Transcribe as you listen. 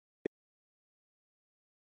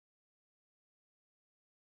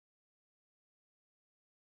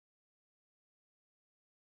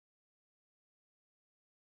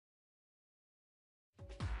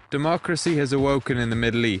Democracy has awoken in the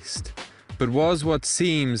Middle East, but was what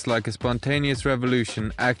seems like a spontaneous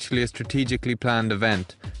revolution actually a strategically planned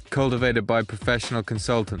event, cultivated by professional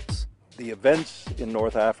consultants? The events in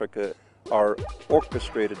North Africa are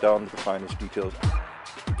orchestrated down to the finest details.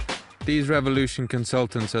 These revolution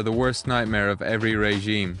consultants are the worst nightmare of every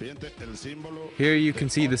regime. Here you can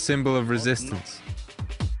see the symbol of resistance.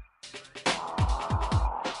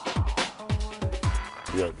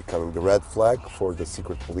 We are becoming the red flag for the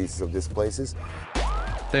secret police of these places.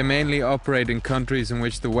 They mainly operate in countries in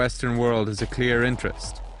which the Western world has a clear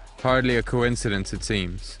interest. Hardly a coincidence, it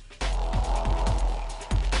seems.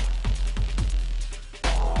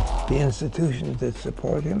 The institutions that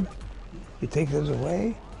support him, you take those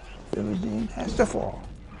away, the regime has to fall.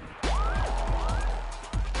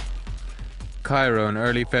 Cairo in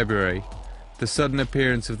early February. The sudden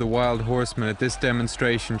appearance of the wild horsemen at this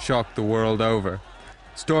demonstration shocked the world over.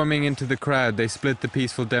 Storming into the crowd, they split the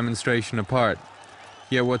peaceful demonstration apart.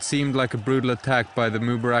 Yet what seemed like a brutal attack by the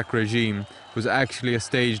Mubarak regime was actually a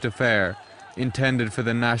staged affair, intended for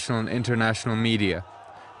the national and international media.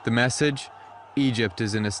 The message? Egypt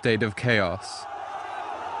is in a state of chaos.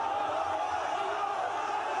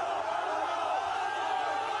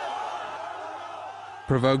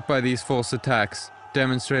 Provoked by these false attacks,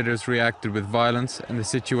 demonstrators reacted with violence and the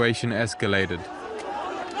situation escalated.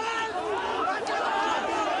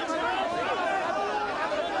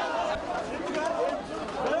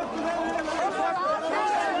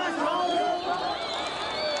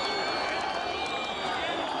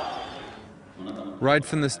 Right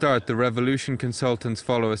from the start, the revolution consultants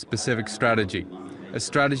follow a specific strategy, a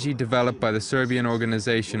strategy developed by the Serbian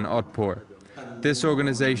organization Otpor. This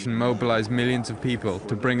organization mobilized millions of people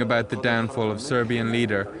to bring about the downfall of Serbian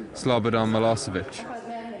leader Slobodan Milosevic.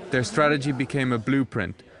 Their strategy became a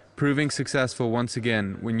blueprint, proving successful once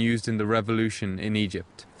again when used in the revolution in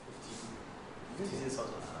Egypt.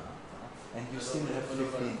 And you still have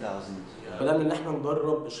 15,000.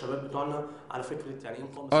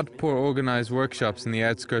 Otpor organized workshops in the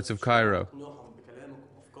outskirts of Cairo.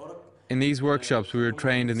 In these workshops, we were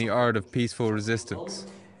trained in the art of peaceful resistance.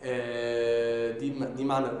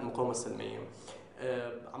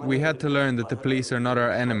 We had to learn that the police are not our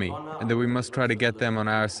enemy and that we must try to get them on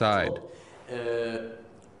our side.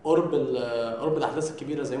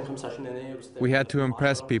 We had to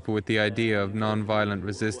impress people with the idea of non-violent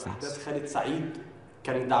resistance.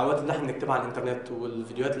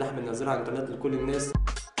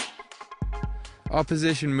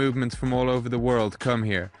 Opposition movements from all over the world come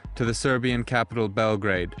here, to the Serbian capital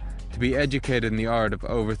Belgrade, to be educated in the art of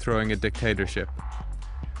overthrowing a dictatorship.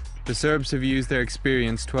 The Serbs have used their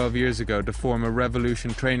experience 12 years ago to form a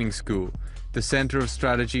revolution training school, the Center of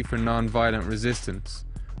Strategy for Non-Violent Resistance,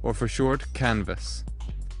 or for short, CANVAS.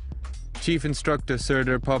 Chief instructor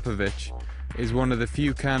Serdar Popovic is one of the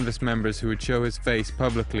few CANVAS members who would show his face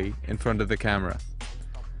publicly in front of the camera.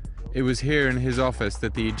 It was here in his office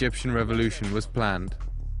that the Egyptian revolution was planned.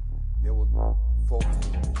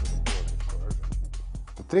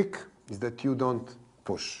 The trick is that you don't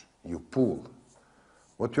push, you pull.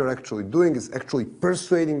 What you're actually doing is actually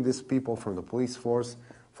persuading these people from the police force,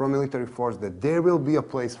 from military force, that there will be a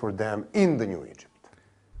place for them in the new Egypt.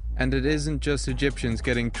 And it isn't just Egyptians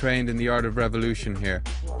getting trained in the art of revolution here.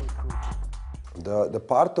 The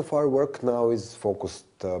part of our work now is focused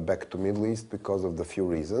back to Middle East because of the few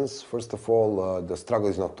reasons. First of all, the struggle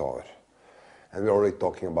is not over. And we're already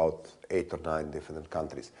talking about 8 or 9 different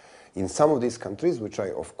countries. In some of these countries, which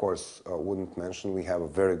I of course wouldn't mention, we have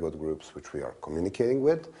very good groups which we are communicating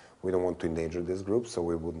with. We don't want to endanger these groups, so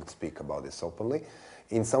we wouldn't speak about this openly.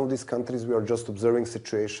 In some of these countries, we are just observing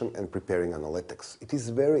situation and preparing analytics. It is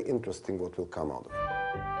very interesting what will come out of it.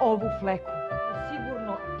 Ovu fleku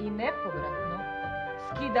sigurno I nepovratno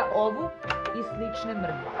skida ovu I slične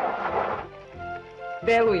mrlje.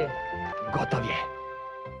 Deluje. Gotov je.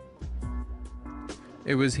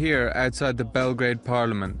 It was here, outside the Belgrade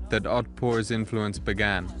parliament, that Otpor's influence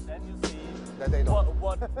began.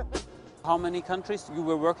 How many countries you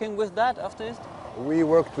were working with that after this? We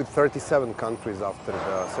worked with 37 countries after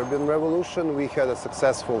the Serbian Revolution. We had a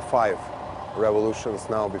successful 5 revolutions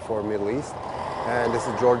now before Middle East. And this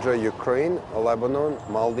is Georgia, Ukraine, Lebanon,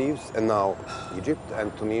 Maldives, and now Egypt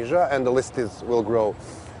and Tunisia. And the list will grow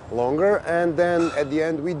longer. And then at the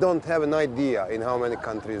end, we don't have an idea in how many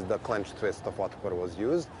countries the clenched fist of Otpor was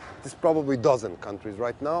used. It's probably a dozen countries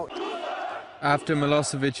right now. After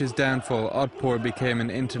Milosevic's downfall, Otpor became an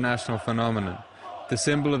international phenomenon. The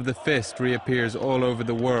symbol of the fist reappears all over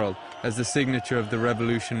the world as the signature of the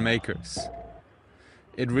revolution makers.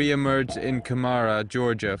 It re-emerged in Kamara,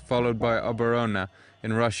 Georgia, followed by Oborona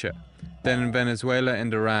in Russia. then in Venezuela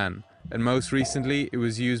and Iran, and most recently it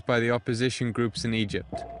was used by the opposition groups in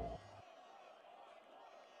Egypt.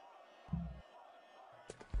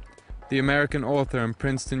 The American author and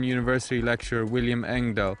Princeton University lecturer William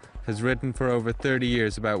Engdahl has written for over 30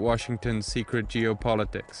 years about Washington's secret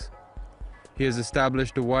geopolitics. He has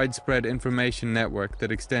established a widespread information network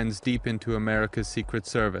that extends deep into America's Secret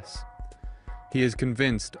Service. He is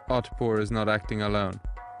convinced Otpor is not acting alone.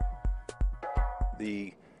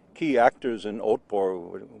 The key actors in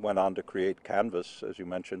Otpor went on to create Canvas, as you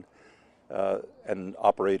mentioned, and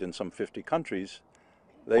operate in some 50 countries.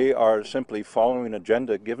 They are simply following an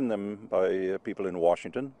agenda given them by people in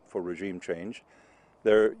Washington for regime change.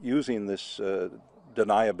 They're using this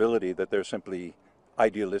deniability that they're simply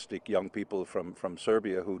idealistic young people from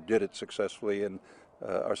Serbia who did it successfully and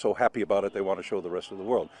are so happy about it they want to show the rest of the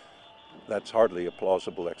world. That's hardly a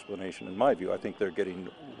plausible explanation in my view. I think they're getting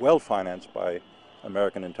well financed by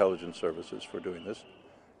American intelligence services for doing this.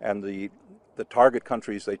 And the target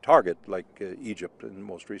countries they target, like Egypt and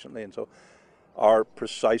most recently, and so are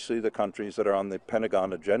precisely the countries that are on the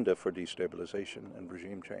Pentagon agenda for destabilization and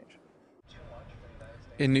regime change.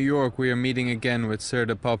 In New York, we are meeting again with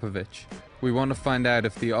Srda Popovic. We want to find out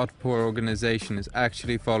if the Otpor organization is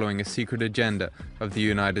actually following a secret agenda of the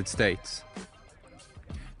United States.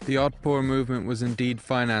 The Otpor movement was indeed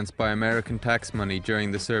financed by American tax money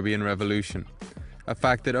during the Serbian Revolution, a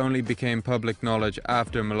fact that only became public knowledge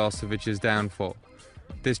after Milosevic's downfall.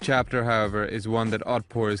 This chapter, however, is one that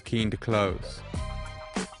Otpor is keen to close.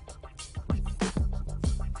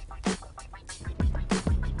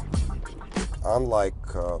 Unlike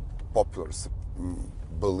popular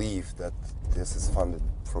belief that this is funded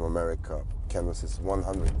from America, Canvas is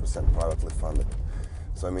 100% privately funded.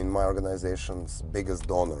 So, I mean, my organization's biggest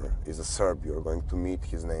donor is a Serb you're going to meet.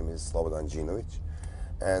 His name is Slobodan Đinović,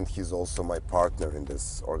 and he's also my partner in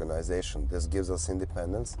this organization. This gives us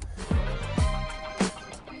independence.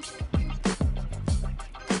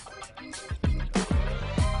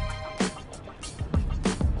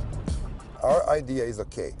 Our idea is,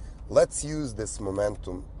 okay, let's use this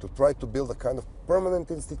momentum to try to build a kind of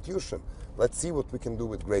permanent institution. Let's see what we can do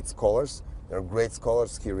with great scholars. There are great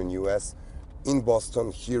scholars here in US, in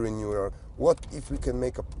Boston, here in New York. What if we can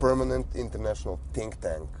make a permanent international think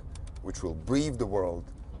tank which will brief the world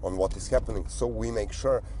on what is happening, so we make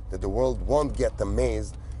sure that the world won't get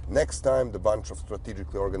amazed next time the bunch of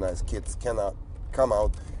strategically organized kids cannot come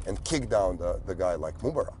out and kick down the guy like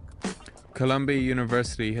Mubarak. Columbia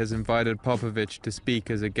University has invited Popovic to speak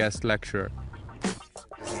as a guest lecturer.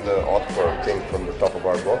 This is the Otpor thing from the top of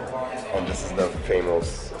our book, and this is the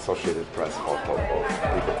famous Associated Press photo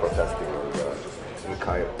of people protesting in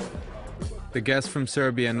Cairo. The guest from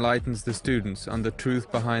Serbia enlightens the students on the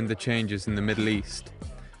truth behind the changes in the Middle East.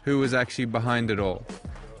 Who was actually behind it all?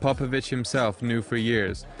 Popovic himself knew for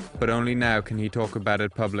years, but only now can he talk about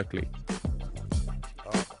it publicly.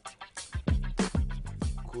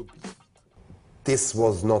 This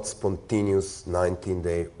was not spontaneous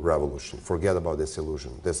 19-day revolution. Forget about this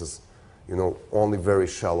illusion. This is, only very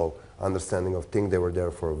shallow understanding of things. They were there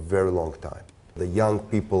for a very long time. The young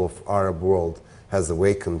people of Arab world has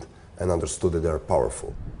awakened and understood that they are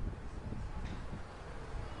powerful.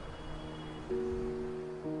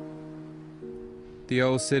 The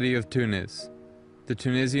old city of Tunis. The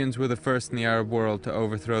Tunisians were the first in the Arab world to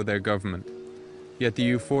overthrow their government. Yet the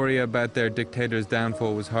euphoria about their dictator's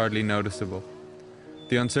downfall was hardly noticeable.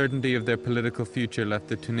 The uncertainty of their political future left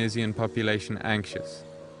the Tunisian population anxious.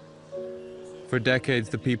 For decades,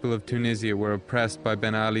 the people of Tunisia were oppressed by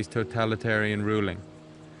Ben Ali's totalitarian ruling.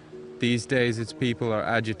 These days, its people are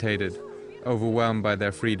agitated, overwhelmed by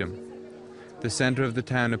their freedom. The center of the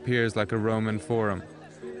town appears like a Roman forum.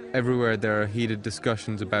 Everywhere there are heated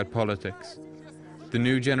discussions about politics. The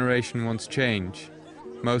new generation wants change.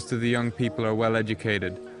 Most of the young people are well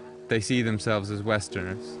educated. They see themselves as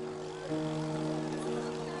Westerners.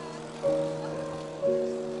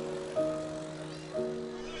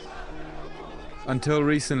 Until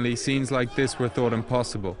recently, scenes like this were thought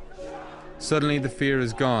impossible. Suddenly the fear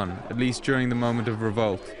is gone, at least during the moment of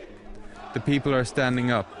revolt. The people are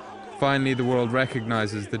standing up. Finally, the world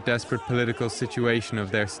recognizes the desperate political situation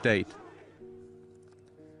of their state.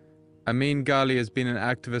 Amin Ghali has been an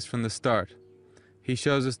activist from the start. He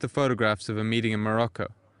shows us the photographs of a meeting in Morocco.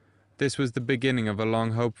 This was the beginning of a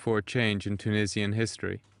long hoped-for change in Tunisian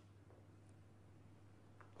history.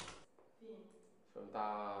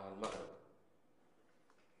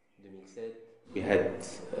 We had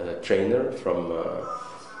a trainer from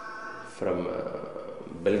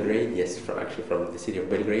Belgrade, yes, from the city of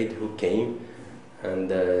Belgrade, who came and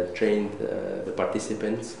trained the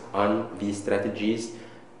participants on these strategies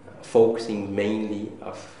focusing mainly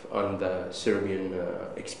on the Serbian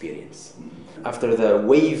experience. After the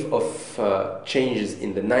wave of changes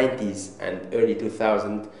in the 90s and early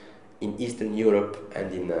 2000s in Eastern Europe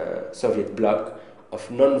and in the Soviet bloc of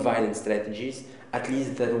non-violent strategies, at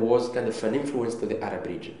least there was kind of an influence to the Arab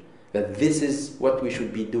region, that this is what we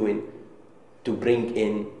should be doing to bring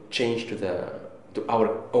in change to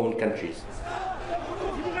our own countries.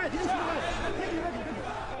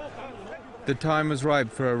 The time was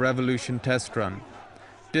ripe for a revolution test run.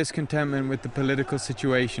 Discontentment with the political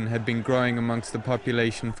situation had been growing amongst the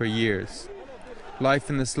population for years. Life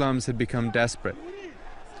in the slums had become desperate.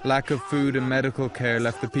 Lack of food and medical care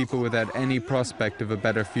left the people without any prospect of a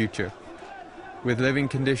better future. With living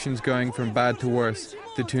conditions going from bad to worse,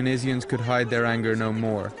 the Tunisians could hide their anger no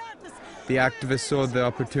more. The activists saw the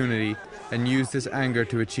opportunity and used this anger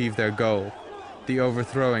to achieve their goal, the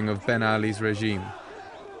overthrowing of Ben Ali's regime.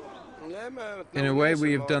 In a way,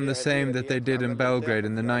 we have done the same that they did in Belgrade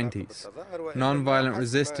in the 90s. Non-violent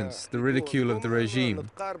resistance, the ridicule of the regime.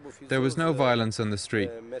 There was no violence on the street.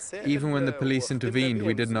 Even when the police intervened,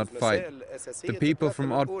 we did not fight. The people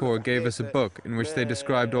from Otpor gave us a book in which they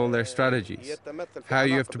described all their strategies, how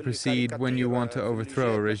you have to proceed when you want to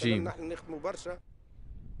overthrow a regime.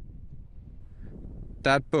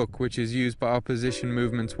 That book, which is used by opposition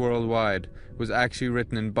movements worldwide, was actually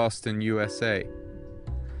written in Boston, USA.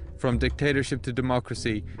 From Dictatorship to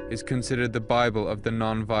Democracy is considered the Bible of the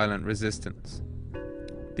non-violent resistance.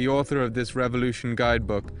 The author of this revolution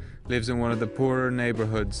guidebook lives in one of the poorer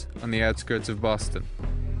neighborhoods on the outskirts of Boston.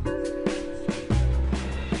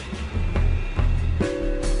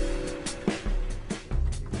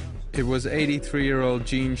 It was 83-year-old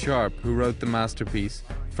Gene Sharp who wrote the masterpiece,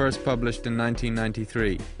 first published in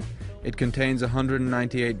 1993. It contains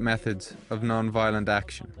 198 methods of non-violent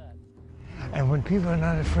action. And when people are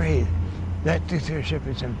not afraid, that dictatorship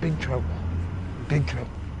is in big trouble. Big trouble.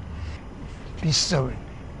 Be stubborn.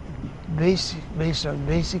 Based on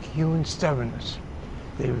basic human stubbornness.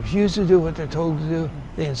 They refuse to do what they're told to do.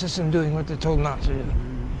 They insist on doing what they're told not to do.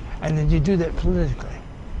 And then you do that politically.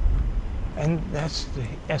 And that's the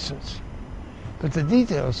essence. But the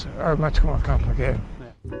details are much more complicated.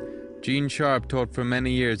 Gene Sharp taught for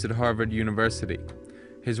many years at Harvard University.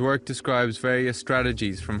 His work describes various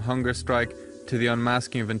strategies from hunger strike to the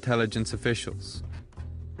unmasking of intelligence officials.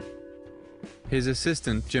 His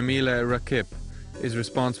assistant, Jamila Rakip, is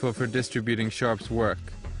responsible for distributing Sharp's work.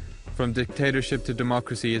 From Dictatorship to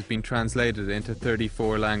Democracy has been translated into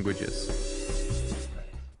 34 languages.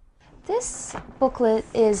 This booklet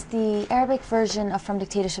is the Arabic version of From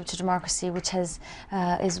Dictatorship to Democracy, which is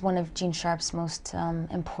one of Gene Sharp's most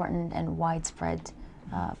important and widespread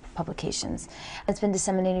publications. It's been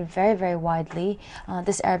disseminated very, very widely,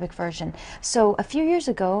 this Arabic version. So a few years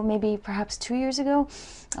ago, maybe perhaps 2 years ago,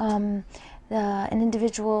 an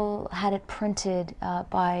individual had it printed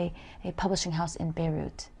by a publishing house in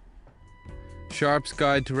Beirut. Sharp's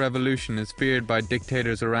Guide to Revolution is feared by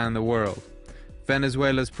dictators around the world.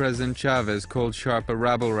 Venezuela's President Chavez called Sharp a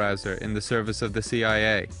rabble-rouser in the service of the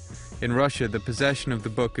CIA. In Russia, the possession of the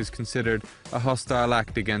book is considered a hostile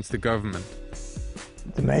act against the government.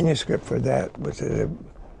 The manuscript for that was in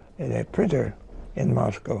a printer in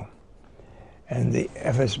Moscow. And the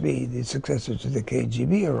FSB, the successor to the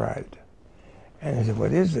KGB, arrived. And he said,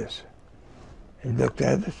 "What is this?" He looked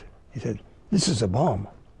at it. He said, "This is a bomb."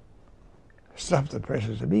 Stopped the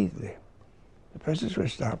presses immediately. The presses were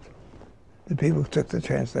stopped. The people took the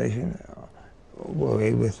translation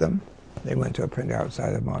away with them. They went to a printer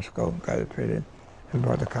outside of Moscow, got it printed, and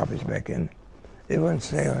brought the copies back in. They went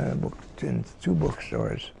sale in 2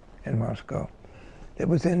 bookstores in Moscow. That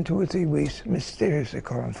within 2 or 3 weeks, mysteriously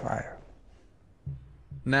caught on fire.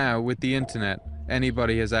 Now, with the internet,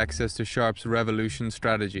 anybody has access to Sharp's revolution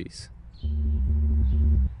strategies.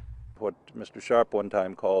 What Mr. Sharp one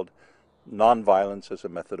time called nonviolence as a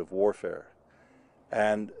method of warfare.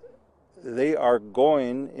 And they are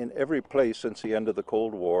going in every place since the end of the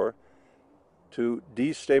Cold War to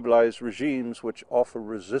destabilize regimes which offer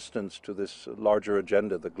resistance to this larger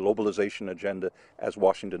agenda, the globalization agenda as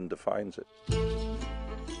Washington defines it.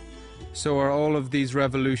 So are all of these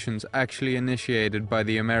revolutions actually initiated by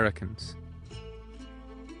the Americans?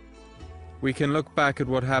 We can look back at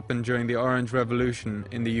what happened during the Orange Revolution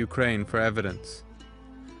in the Ukraine for evidence.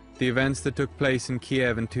 The events that took place in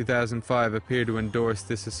Kiev in 2005 appear to endorse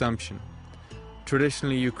this assumption.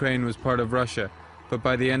 Traditionally, Ukraine was part of Russia, but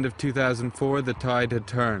by the end of 2004, the tide had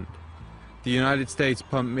turned. The United States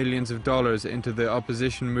pumped millions of dollars into the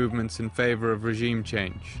opposition movements in favor of regime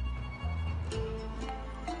change.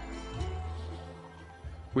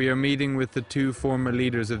 We are meeting with the 2 former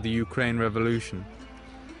leaders of the Ukraine Revolution.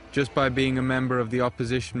 Just by being a member of the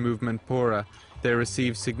opposition movement PORA, they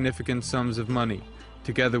received significant sums of money,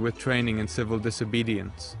 together with training in civil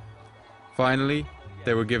disobedience. Finally,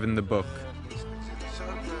 they were given the book.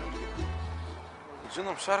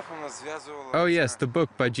 Oh yes, the book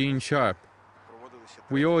by Gene Sharp.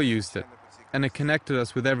 We all used it, and it connected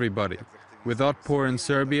us with everybody, with Otpor in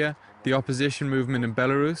Serbia, the opposition movement in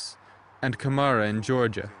Belarus, and Kamara in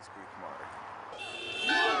Georgia.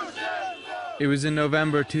 It was in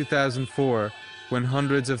November 2004 when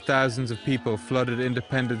hundreds of thousands of people flooded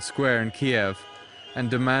Independence Square in Kiev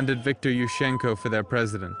and demanded Viktor Yushchenko for their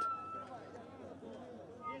president.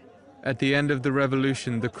 At the end of the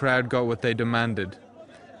revolution, the crowd got what they demanded.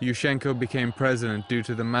 Yushchenko became president due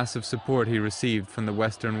to the massive support he received from the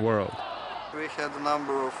Western world. We had a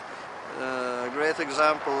number of great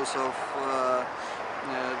examples of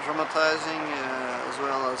dramatizing as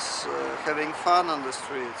well as having fun on the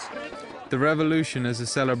streets. The revolution is a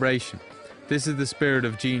celebration. This is the spirit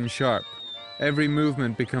of Gene Sharp. Every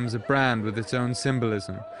movement becomes a brand with its own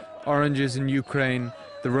symbolism. Oranges in Ukraine,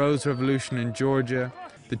 the Rose Revolution in Georgia,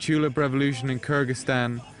 the Tulip Revolution in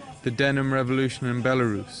Kyrgyzstan, the Denim Revolution in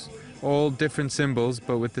Belarus. All different symbols,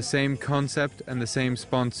 but with the same concept and the same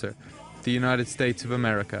sponsor, the United States of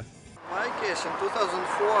America. In my case, in 2004,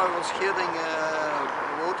 I was heading a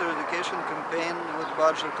voter education campaign with a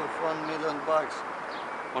budget of $1 million.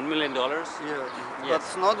 $1 million? Yeah,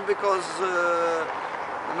 Yes. but not because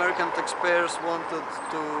American taxpayers wanted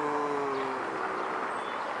to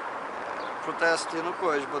protest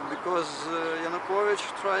Yanukovych, but because Yanukovych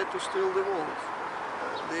tried to steal the vote.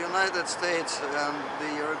 The United States and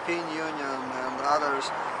the European Union and others,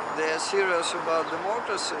 they are serious about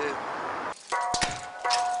democracy.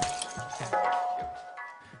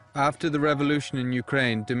 After the revolution in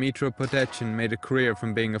Ukraine, Dmytro Potechin made a career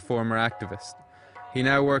from being a former activist. He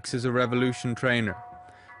now works as a revolution trainer.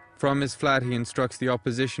 From his flat, he instructs the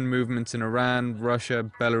opposition movements in Iran, Russia,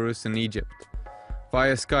 Belarus, and Egypt.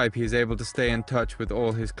 Via Skype, he is able to stay in touch with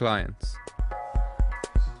all his clients.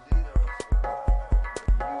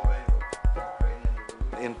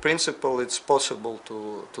 In principle, it's possible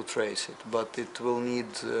to trace it, but it will need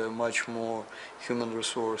much more human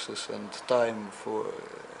resources and time for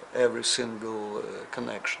every single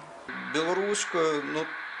connection.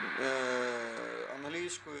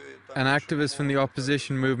 An activist from the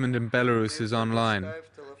opposition movement in Belarus is online.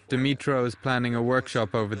 Dmytro is planning a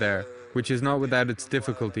workshop over there, which is not without its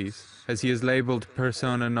difficulties, as he is labeled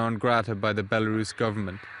persona non grata by the Belarus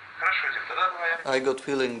government. I got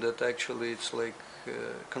feeling that actually it's like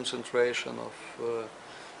concentration of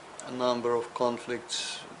a number of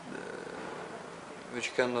conflicts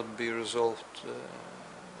which cannot be resolved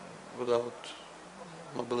without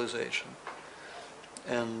mobilization.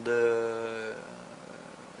 And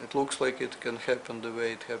it looks like it can happen the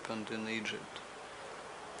way it happened in Egypt.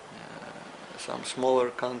 Some smaller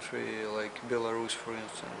country like Belarus, for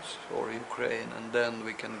instance, or Ukraine, and then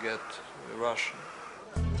we can get Russia.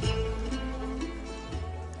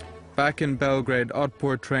 Back in Belgrade,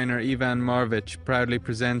 Otpor trainer Ivan Marvic proudly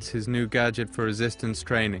presents his new gadget for resistance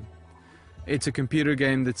training. It's a computer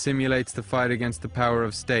game that simulates the fight against the power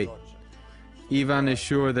of state. Ivan is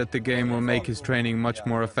sure that the game will make his training much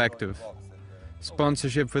more effective.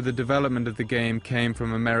 Sponsorship for the development of the game came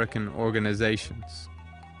from American organizations.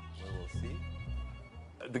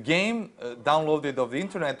 The game downloaded off the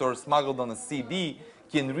internet or smuggled on a CD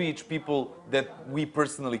can reach people that we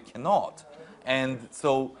personally cannot. And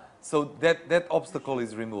so that obstacle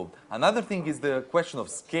is removed. Another thing is the question of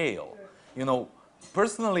scale. You know,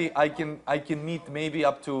 personally, I can meet maybe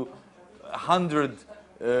up to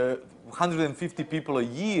 150 people a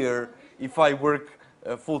year if I work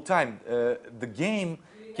full-time. The game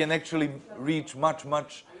can actually reach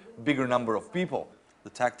much bigger number of people. The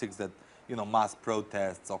tactics that, you know, mass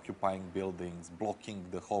protests, occupying buildings, blocking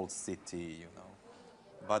the whole city, you know.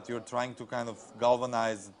 But you're trying to kind of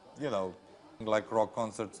galvanize, you know, like rock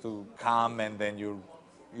concerts to come, and then you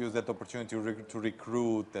use that opportunity to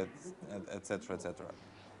recruit, etc., etc.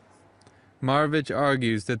 Marvic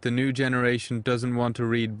argues that the new generation doesn't want to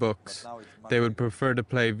read books. They would prefer to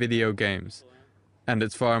play video games, and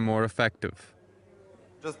it's far more effective.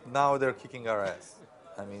 Just now they're kicking our ass.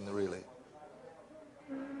 I mean, really.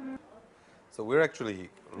 So we're actually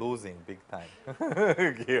losing big time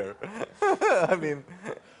here. I mean,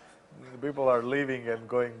 people are leaving and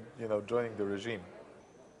going, you know, joining the regime.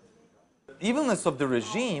 Evilness of the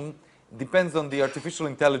regime depends on the artificial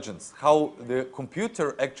intelligence, how the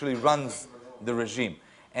computer actually runs the regime.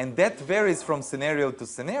 And that varies from scenario to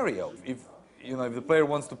scenario. If the player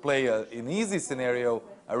wants to play an easy scenario,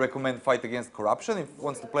 I recommend Fight Against Corruption. If one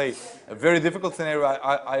wants to play a very difficult scenario,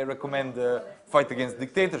 I recommend Fight Against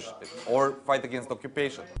Dictatorship or Fight Against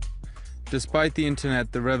Occupation. Despite the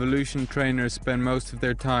internet, the revolution trainers spend most of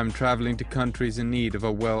their time traveling to countries in need of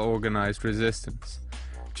a well-organized resistance.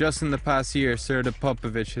 Just in the past year, Serdar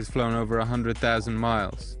Popovic has flown over 100,000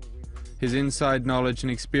 miles. His inside knowledge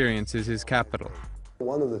and experience is his capital.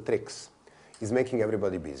 One of the tricks is making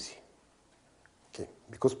everybody busy. Okay.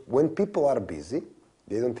 Because when people are busy,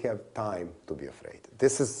 they don't have time to be afraid.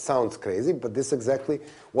 Sounds crazy, but this is exactly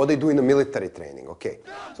what they do in the military training. Okay.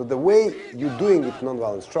 So the way you're doing it,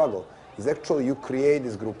 nonviolent struggle, is actually you create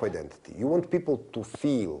this group identity. You want people to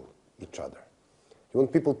feel each other. You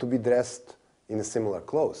want people to be dressed in similar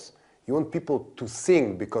clothes. You want people to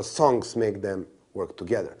sing because songs make them work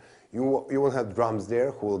together. You want to have drums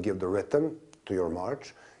there who will give the rhythm to your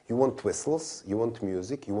march. You want whistles, you want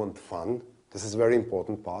music, you want fun. This is a very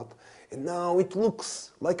important part. And now it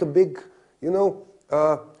looks like a big, how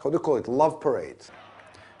do you call it, love parade.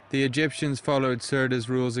 The Egyptians followed Serdar's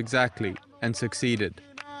rules exactly and succeeded.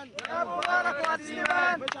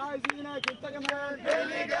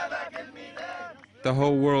 The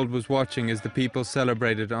whole world was watching as the people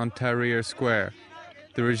celebrated on Tahrir Square.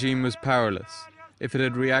 The regime was powerless. If it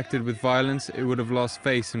had reacted with violence, it would have lost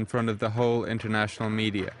face in front of the whole international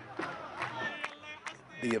media.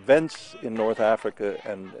 The events in North Africa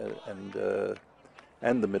and the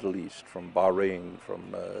Middle East, from Bahrain,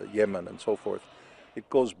 from Yemen and so forth, it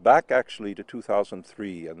goes back actually to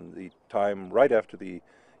 2003 and the time right after the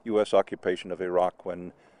US occupation of Iraq,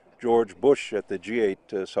 when George Bush at the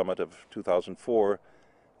G8 summit of 2004,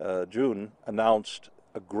 June, announced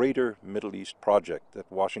a greater Middle East project, that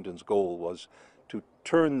Washington's goal was to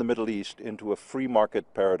turn the Middle East into a free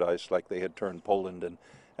market paradise like they had turned Poland and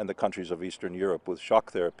the countries of Eastern Europe with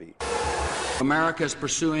shock therapy. America is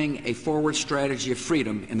pursuing a forward strategy of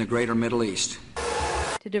freedom in the greater Middle East.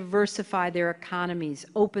 To diversify their economies,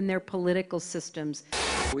 open their political systems.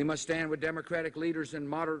 We must stand with democratic leaders and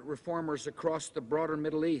moderate reformers across the broader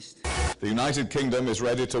Middle East. The United Kingdom is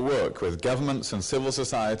ready to work with governments and civil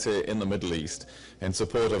society in the Middle East in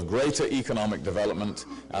support of greater economic development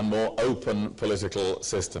and more open political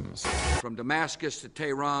systems. From Damascus to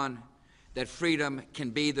Tehran, that freedom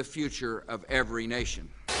can be the future of every nation.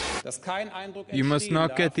 You must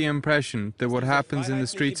not get the impression that what happens in the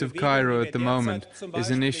streets of Cairo at the moment is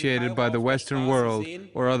initiated by the Western world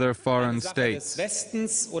or other foreign states. The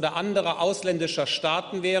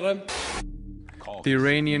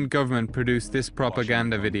Iranian government produced this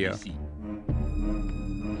propaganda video.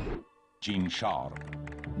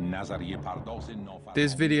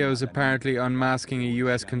 This video is apparently unmasking a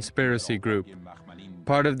US conspiracy group.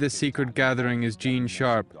 Part of this secret gathering is Gene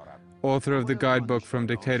Sharp, author of the guidebook From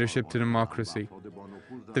Dictatorship to Democracy.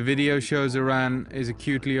 The video shows Iran is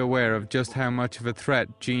acutely aware of just how much of a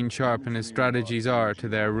threat Gene Sharp and his strategies are to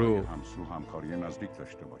their rule.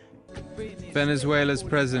 Venezuela's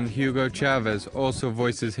President Hugo Chavez also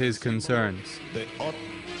voices his concerns.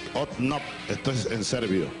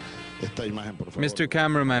 Mr.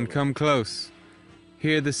 Cameraman, come close.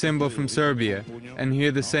 Hear the symbol from Serbia, and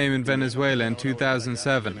hear the same in Venezuela in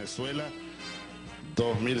 2007.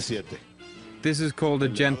 This is called a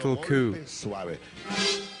gentle coup.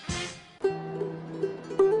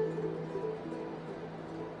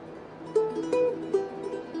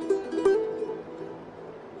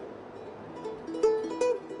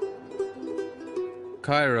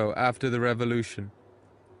 Cairo after the revolution.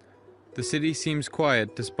 The city seems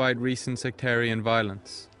quiet despite recent sectarian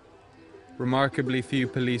violence. Remarkably few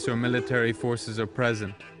police or military forces are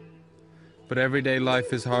present. But everyday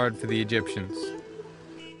life is hard for the Egyptians.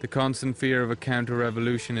 The constant fear of a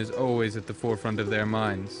counter-revolution is always at the forefront of their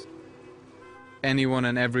minds. Anyone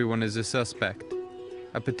and everyone is a suspect,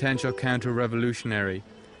 a potential counter-revolutionary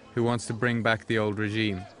who wants to bring back the old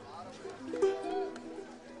regime.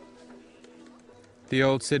 The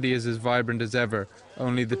old city is as vibrant as ever,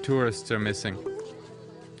 only the tourists are missing.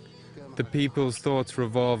 The people's thoughts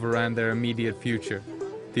revolve around their immediate future,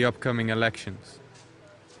 the upcoming elections.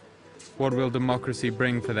 What will democracy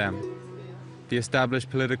bring for them? The established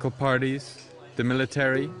political parties, the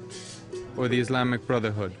military, or the Islamic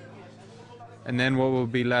Brotherhood? And then what will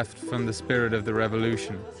be left from the spirit of the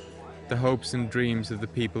revolution, the hopes and dreams of the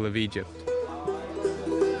people of Egypt?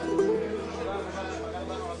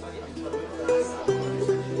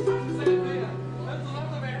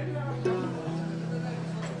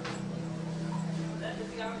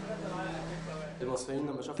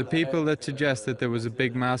 The people that suggest that there was a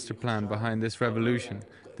big master plan behind this revolution,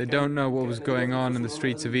 they don't know what was going on in the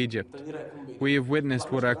streets of Egypt. We have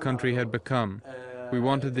witnessed what our country had become. We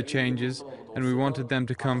wanted the changes, and we wanted them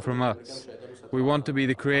to come from us. We want to be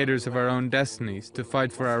the creators of our own destinies, to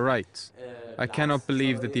fight for our rights. I cannot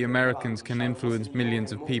believe that the Americans can influence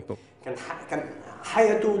millions of people.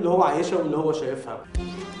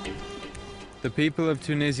 The people of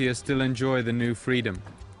Tunisia still enjoy the new freedom.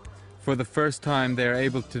 For the first time, they are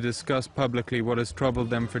able to discuss publicly what has troubled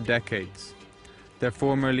them for decades. Their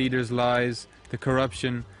former leaders' lies, the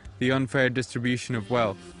corruption, the unfair distribution of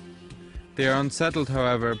wealth. They are unsettled,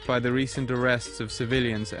 however, by the recent arrests of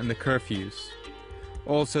civilians and the curfews.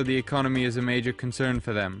 Also, the economy is a major concern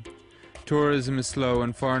for them. Tourism is slow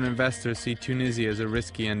and foreign investors see Tunisia as a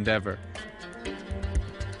risky endeavor.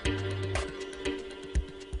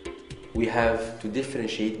 We have to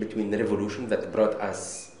differentiate between the revolution that brought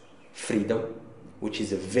us freedom, which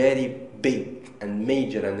is a very big and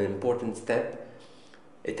major and important step.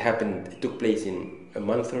 It took place in a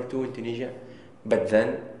month or two in Tunisia, but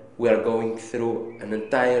then we are going through an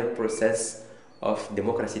entire process of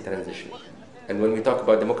democracy transition. And when we talk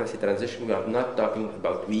about democracy transition, we are not talking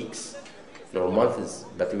about weeks nor months,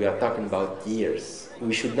 but we are talking about years.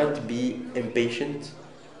 We should not be impatient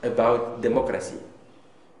about democracy.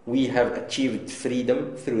 We have achieved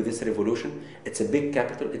freedom through this revolution. It's a big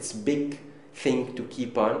capital, it's a big thing to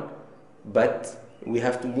keep on, but we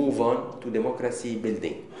have to move on to democracy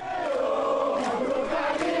building.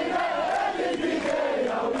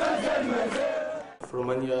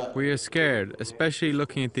 We are scared, especially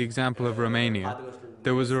looking at the example of Romania.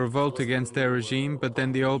 There was a revolt against their regime, but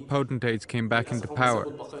then the old potentates came back into power.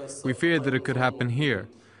 We feared that it could happen here.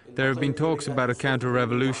 There have been talks about a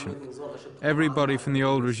counter-revolution. Everybody from the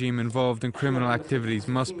old regime involved in criminal activities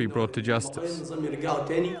must be brought to justice.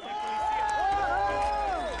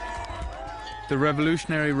 The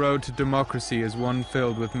revolutionary road to democracy is one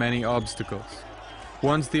filled with many obstacles.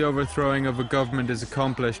 Once the overthrowing of a government is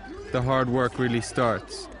accomplished, the hard work really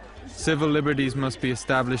starts. Civil liberties must be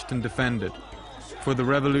established and defended. For the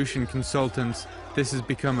revolution consultants, this has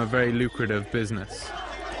become a very lucrative business.